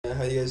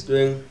how you guys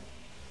doing?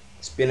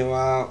 It's been a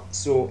while.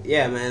 So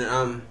yeah,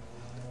 man.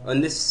 On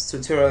this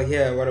tutorial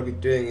here, what I'll be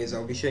doing is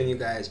I'll be showing you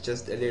guys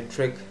just a little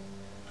trick.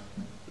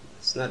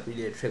 It's not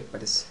really a trick,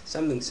 but it's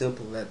something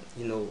simple that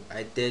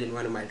I did in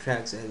one of my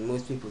tracks, and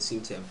most people seem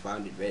to have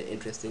found it very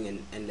interesting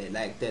and they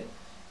liked it,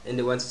 and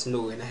they wanted to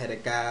know. And I had a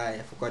guy,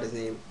 I forgot his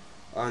name,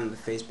 on the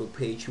Facebook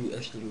page who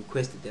actually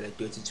requested that I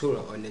do a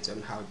tutorial on it,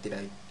 on how did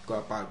I go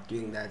about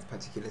doing that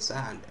particular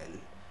sound and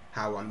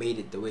how I made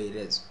it the way it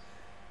is.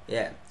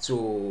 Yeah,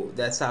 so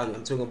that sound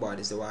I'm talking about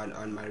is the one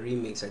on my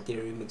remix. I did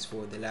a remix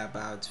for The Lab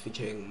Out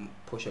featuring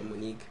Portia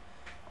Monique,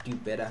 Do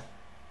Better.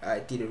 I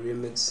did a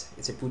remix,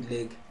 it's a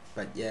bootleg,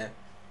 but yeah.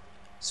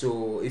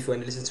 So if you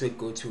want to listen to it,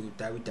 go to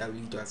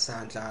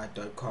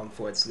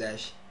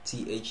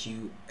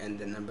www.soundcloud.com/THU and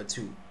the number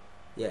 2.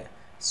 Yeah.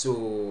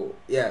 So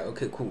yeah,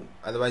 okay, cool.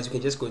 Otherwise, you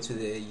can just go to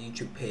the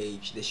YouTube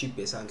page. There should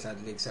be a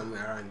SoundCloud link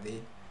somewhere around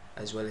there,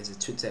 as well as the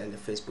Twitter and the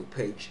Facebook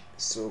page.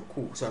 So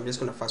cool. So I'm just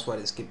gonna fast forward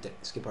and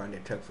skip around the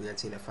track for you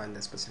until I find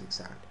that specific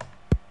sound.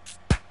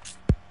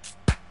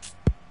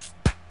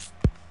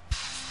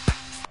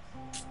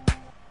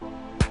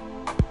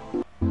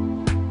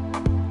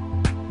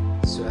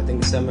 So I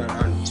think it's somewhere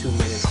around 2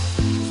 minutes.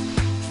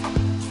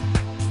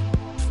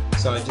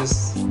 So I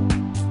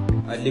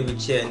leave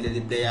it here and let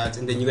it play out,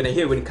 and then you're gonna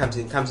hear when it comes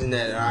in. It comes in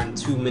at around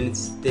 2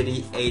 minutes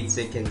 38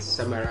 seconds,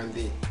 somewhere around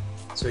there.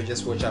 So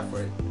just watch out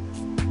for it.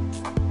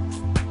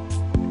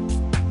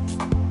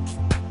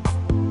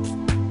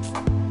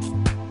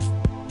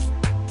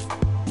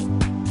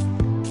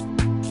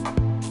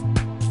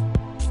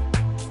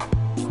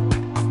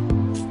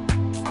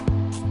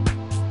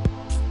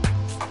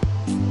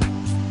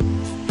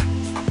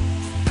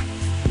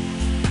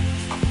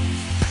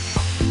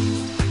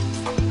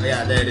 Oh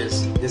yeah, there it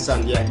is. This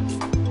sound, yeah.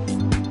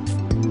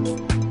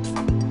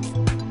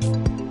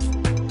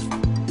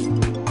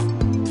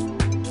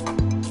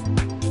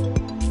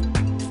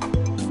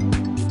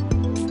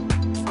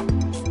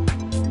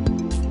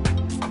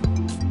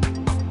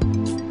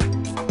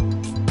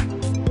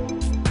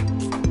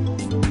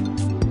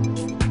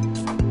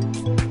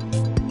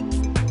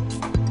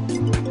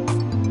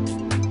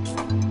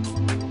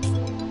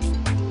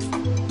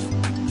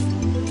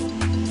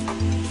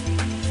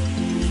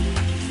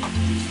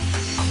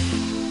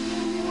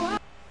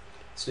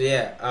 So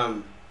yeah,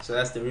 so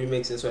that's the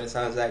remix. That's what it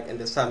sounds like, and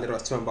the sound that I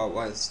was talking about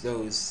was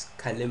those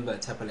kalimba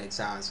type of like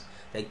sounds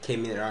that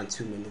came in around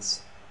 2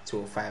 minutes,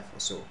 2:05 or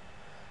so.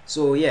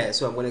 So yeah,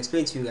 so I'm gonna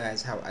explain to you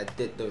guys how I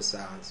did those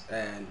sounds,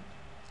 and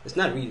it's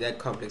not really that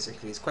complex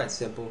actually. It's quite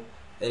simple,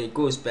 and it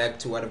goes back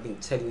to what I've been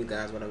telling you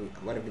guys, what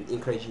I've been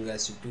encouraging you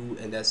guys to do,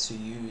 and that's to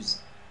use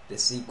the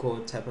C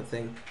chord type of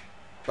thing,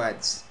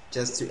 but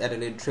just to add a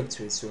little trick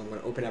to it. So I'm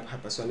gonna open up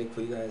Hypersonic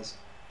for you guys,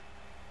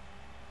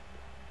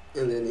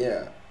 and then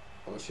yeah,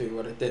 I'll show you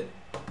what I did.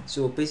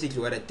 So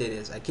basically what I did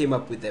is I came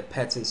up with a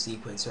pattern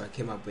sequence. So I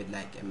came up with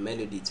like a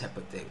melody type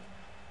of thing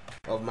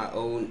of my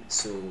own.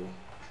 So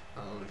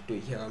I'll do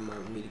it here on my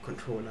MIDI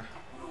controller.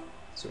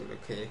 So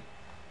okay,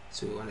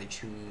 so I want to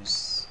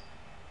choose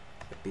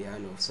a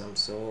piano of some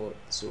sort.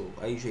 So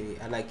I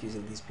like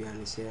using these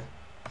pianos here,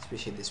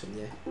 especially this one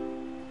here.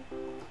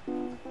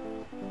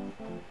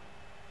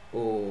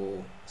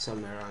 Or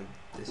somewhere around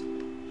this.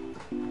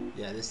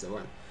 Yeah, this is the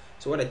one.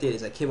 So what I did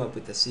is I came up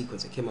with the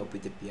sequence. I came up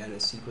with the piano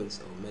sequence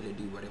or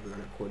melody, whatever you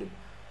want to call it,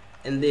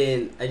 and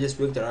then I just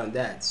worked around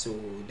that. So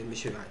let me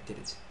show you how I did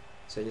it.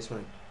 So I just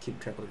want to keep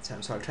track of the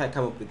time. So I'll try to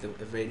come up with a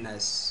very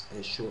nice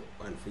and short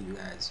one for you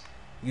guys,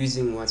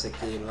 using once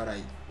again what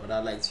I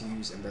like to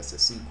use, and that's the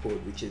C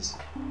chord, which is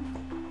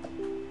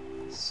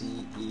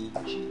C, E,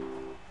 G.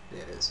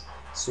 There it is.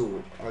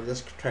 So I'll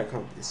just try to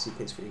come up with the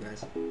sequence for you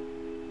guys.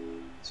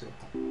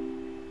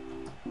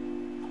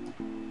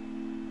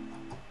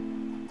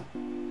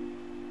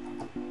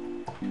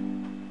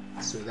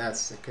 So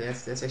that's okay.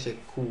 That's actually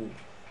cool.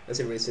 That's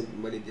a very simple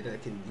melody that I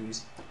can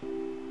use.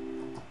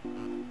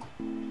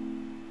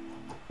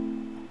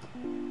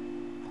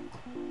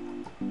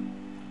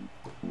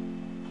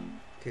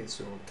 Okay,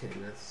 so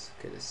let's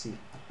see.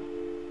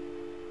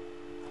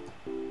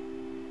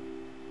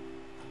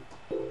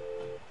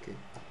 Okay.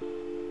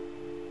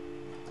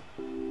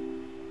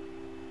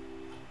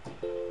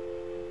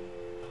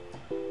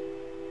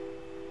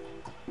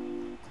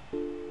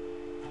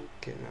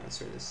 Okay, now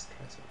so let's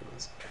try something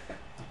else.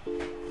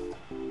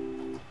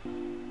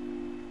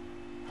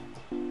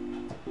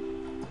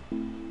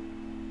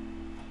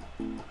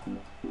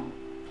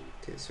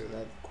 Okay, so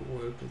that could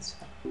work. It's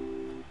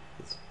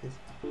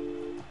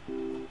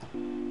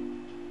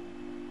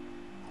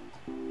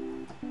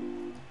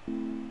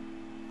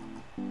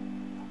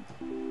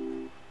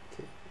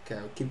okay,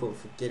 I'll keep on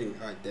forgetting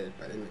how I did it,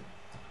 but anyway.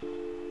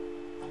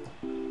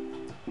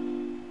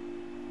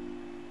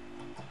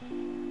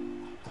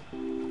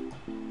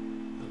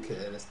 Okay,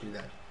 let's do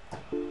that.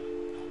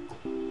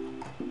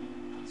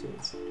 So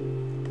let's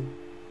do,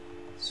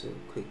 so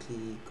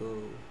quickly go.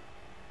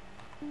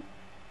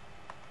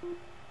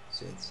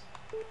 So it's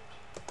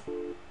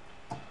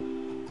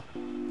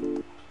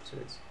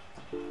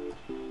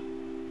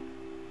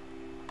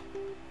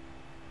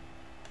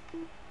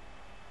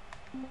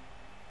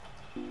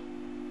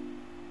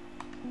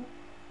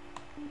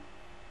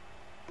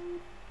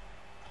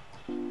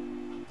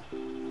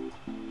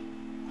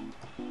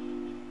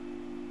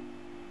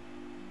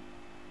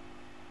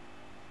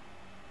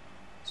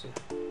So I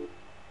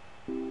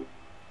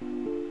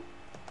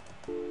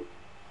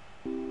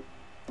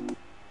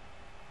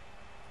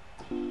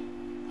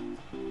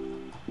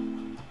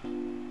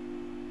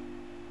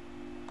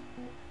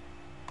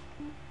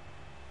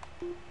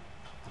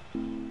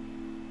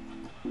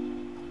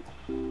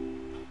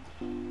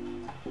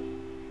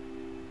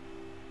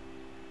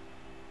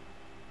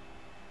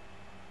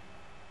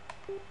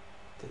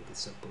think it's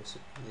supposed to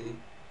play,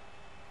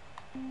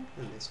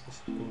 and it's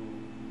supposed to go.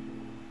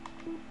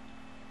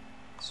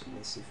 So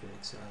let's see if it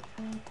works out.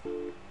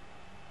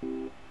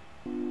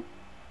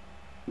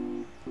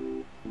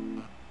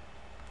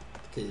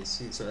 Okay, you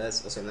see, so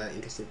that's also another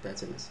interesting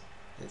pattern.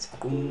 It's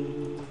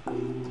boom,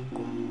 boom,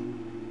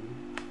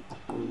 boom,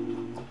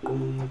 boom,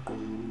 boom, boom,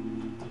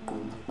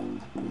 boom,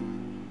 boom,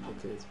 boom.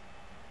 Okay.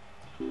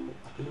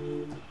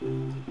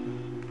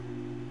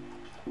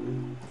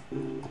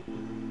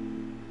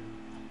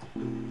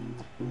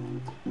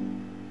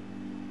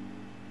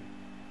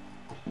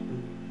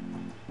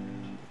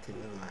 Okay,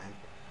 never mind.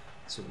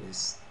 So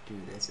let's do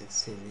this.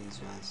 Extend these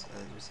ones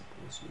as we're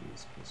supposed to.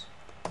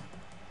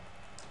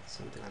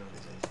 Something along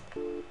this edge.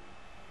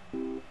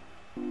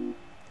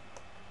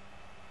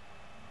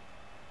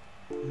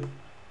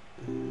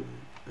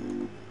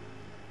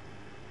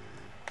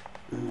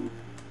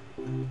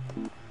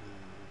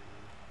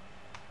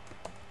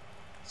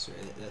 So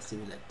let's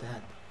leave it like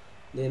that.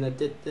 Then I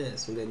did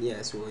this, and then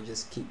yeah, so I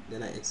just keep.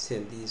 Then I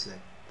extend these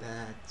like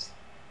that.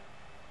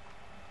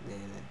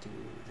 Then I do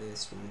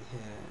this one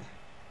here.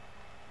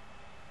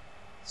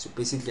 So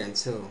basically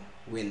until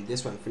when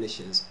this one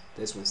finishes,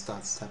 this one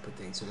starts type of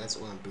thing. So that's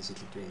all I'm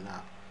basically doing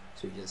now.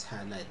 So you just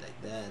highlight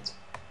like that,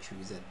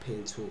 choose that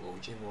pen tool or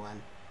whichever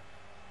one,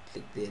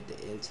 click there at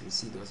the end till you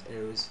see those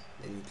arrows,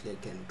 then you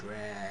click and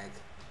drag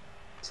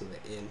to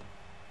the end.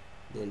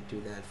 Then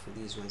do that for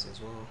these ones as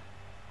well,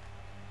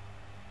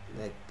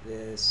 like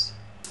this.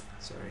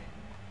 Sorry.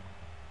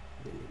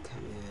 Then you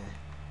come here,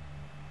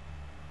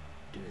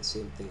 do the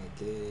same thing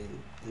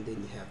again, and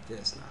then you have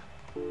this now.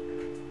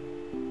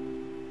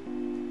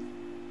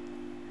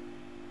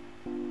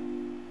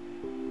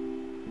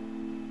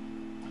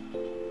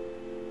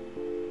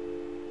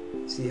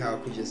 See how I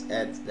could just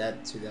add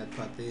that to that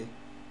part there.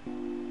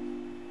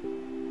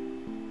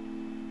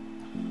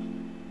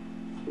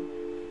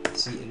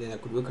 See, and then I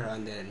could work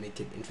around that and make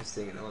it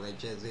interesting and all that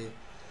jazz there.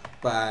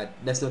 But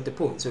that's not the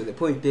point. So the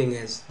point being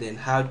is, then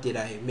how did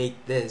I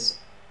make this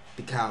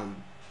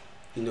become,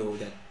 you know,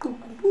 that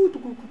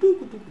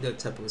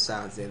type of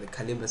sounds there, the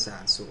kalimba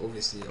sounds? So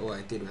obviously all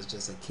I did was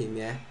just I came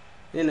here,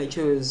 then I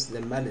chose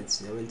the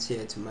mallets. I went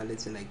here to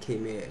mallets and I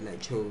came here and I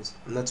chose,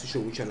 I'm not too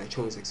sure which one I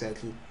chose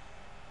exactly,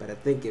 but I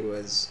think it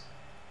was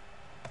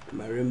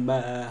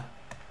marimba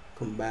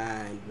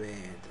combined with,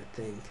 I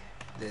think,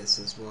 this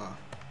as well.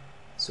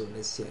 So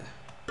let's see.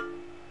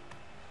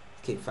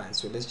 Okay, fine.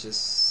 So let's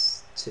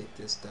just take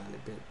this down a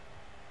bit,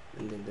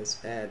 and then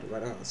let's add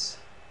what else?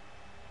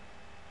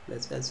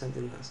 Let's add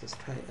something else. Let's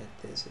try add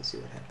this and see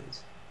what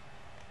happens.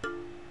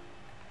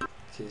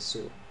 Okay,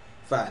 so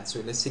fine. So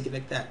let's take it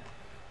like that.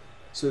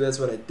 So that's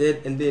what I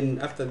did, and then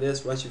after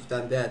this, once you've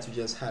done that, you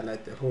just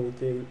highlight the whole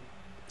thing.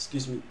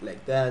 Excuse me,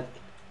 like that.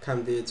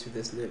 Come there to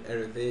this little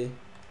arrow there.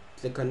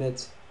 Click on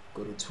it.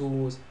 Go to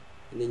tools.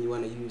 And then you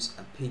want to use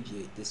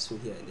arpeggiate, this tool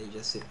here, and then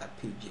just say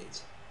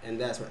arpeggiate, and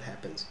that's what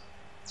happens.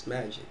 It's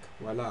magic,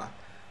 voila.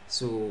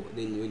 So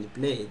then when you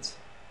play it,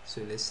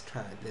 so let's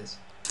try this.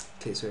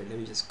 Okay, so let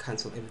me just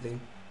cancel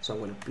everything. So I'm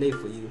going to play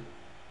for you,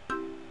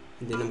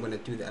 and then I'm going to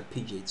do the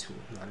arpeggiate tool.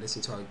 Now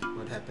listen to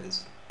what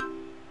happens.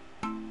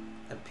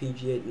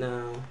 Arpeggiate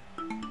now.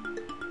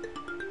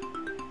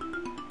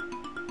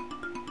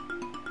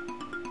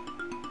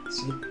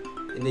 See?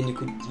 And then you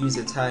could use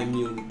a time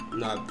new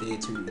knob there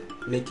to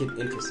make it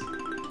interesting,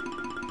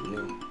 you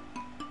know.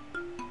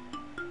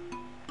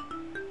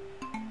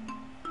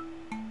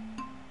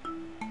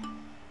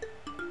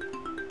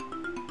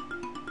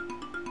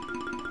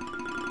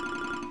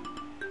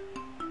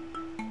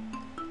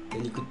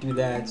 Then you could do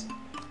that,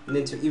 and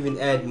then to even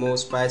add more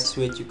spice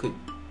to it, you could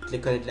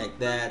click on it like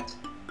that,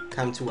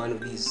 come to one of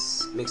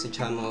these mixer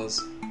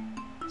channels,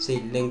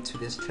 say link to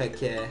this track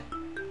here,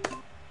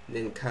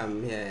 then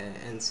come here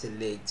and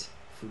select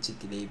Fruity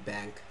Delay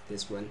Bank,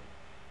 this one,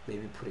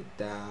 maybe put it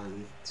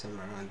down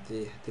somewhere around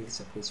there. I think it's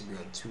supposed to be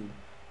on 2.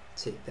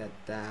 Take that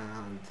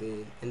down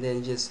there, and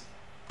then just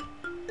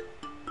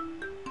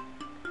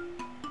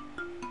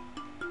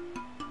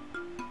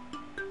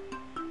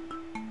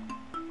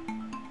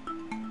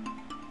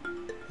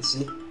you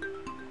see,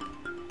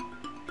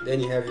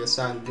 then you have your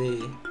sound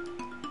there.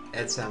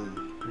 Add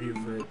some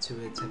reverb to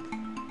it.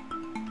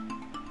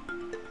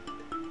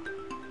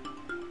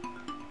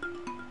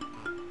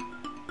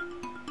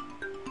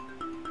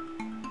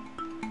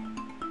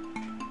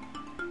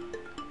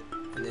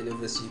 And then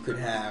obviously you could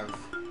have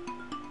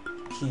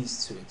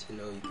keys to it, you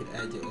know, you could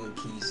add your own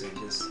keys and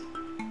just,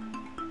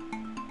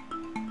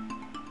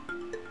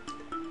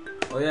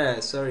 oh yeah,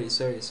 sorry,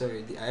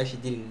 I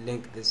actually didn't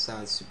link the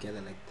sounds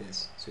together like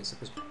this, so it's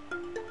supposed to,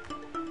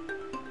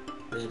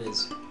 there it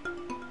is.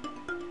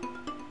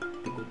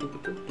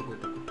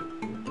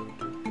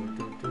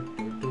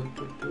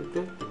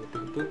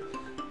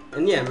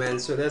 And yeah, man,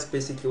 so that's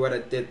basically what I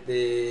did.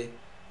 The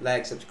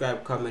like,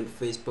 subscribe, comment,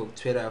 Facebook,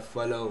 Twitter,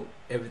 follow,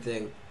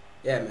 everything.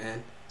 Yeah,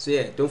 man. So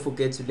yeah, don't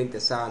forget to link the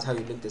sounds. How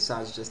you link the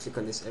sounds, just click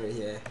on this area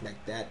here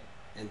like that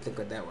and click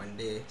on that one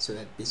there, so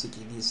that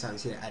basically these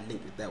sounds here are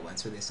linked with that one,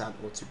 so they sound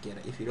all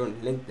together. If you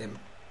don't link them,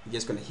 you're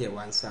just gonna hear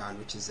one sound,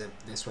 which is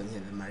this one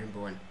here, the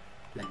marimba one,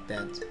 like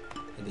that.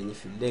 And then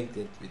if you linked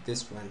it with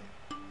this one,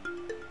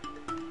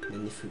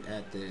 then if you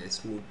add the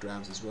smooth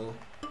drums as well,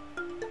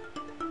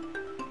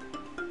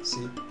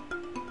 see.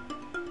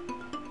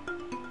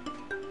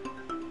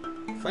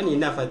 Funny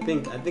enough, I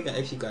think I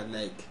actually got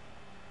like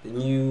the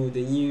new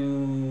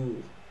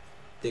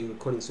thing.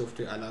 Recording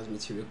software allows me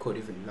to record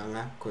even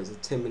longer, because the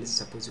 10 minutes is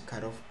supposed to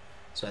cut off.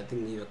 So I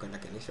think maybe I got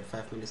like an extra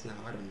 5 minutes now.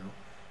 I don't know,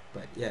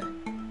 but yeah.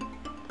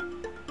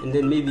 And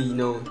then maybe, you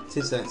know,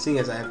 seeing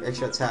as I have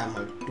extra time,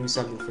 I'll do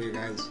something for you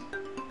guys.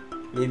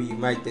 Maybe you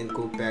might then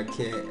go back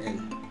here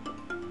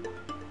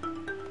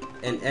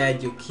and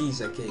add your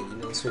keys again, you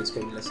know, so it's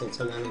gonna be like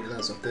something along the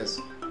lines of this.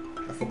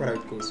 I forgot how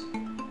it goes.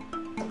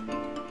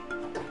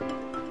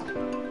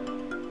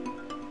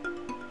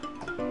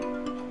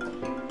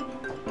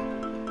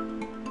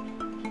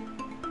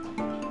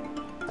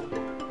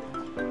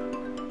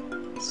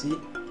 See?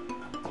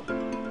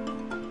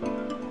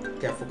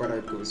 Okay, I forgot how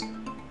it goes.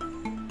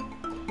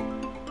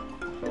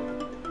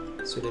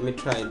 So let me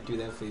try and do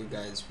that for you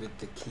guys with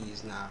the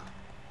keys now.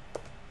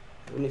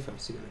 I don't know if I'm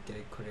still gonna get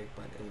it correct,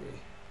 but anyway,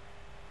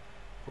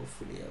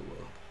 hopefully I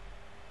will.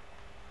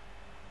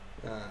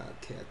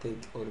 Okay, I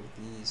think all of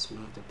these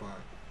moved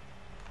apart.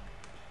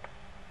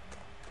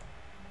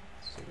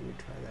 So let me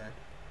try that.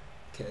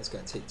 Okay, it's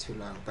gonna take too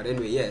long. But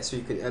anyway, yeah, so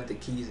you can add the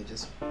keys and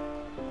just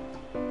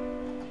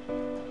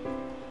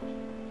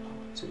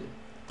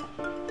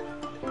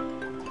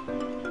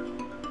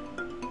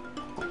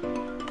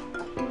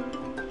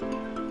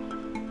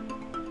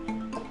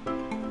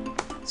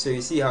so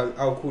you see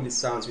how cool it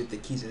sounds with the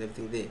keys and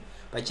everything there.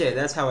 But yeah,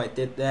 that's how I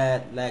did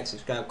that. Like,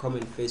 subscribe,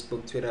 comment,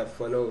 Facebook, Twitter,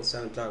 follow,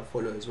 SoundCloud,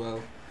 follow as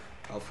well.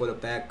 I'll follow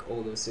back,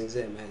 all those things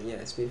there, man. Yeah,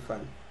 it's been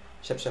fun.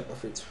 Shap, my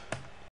friends.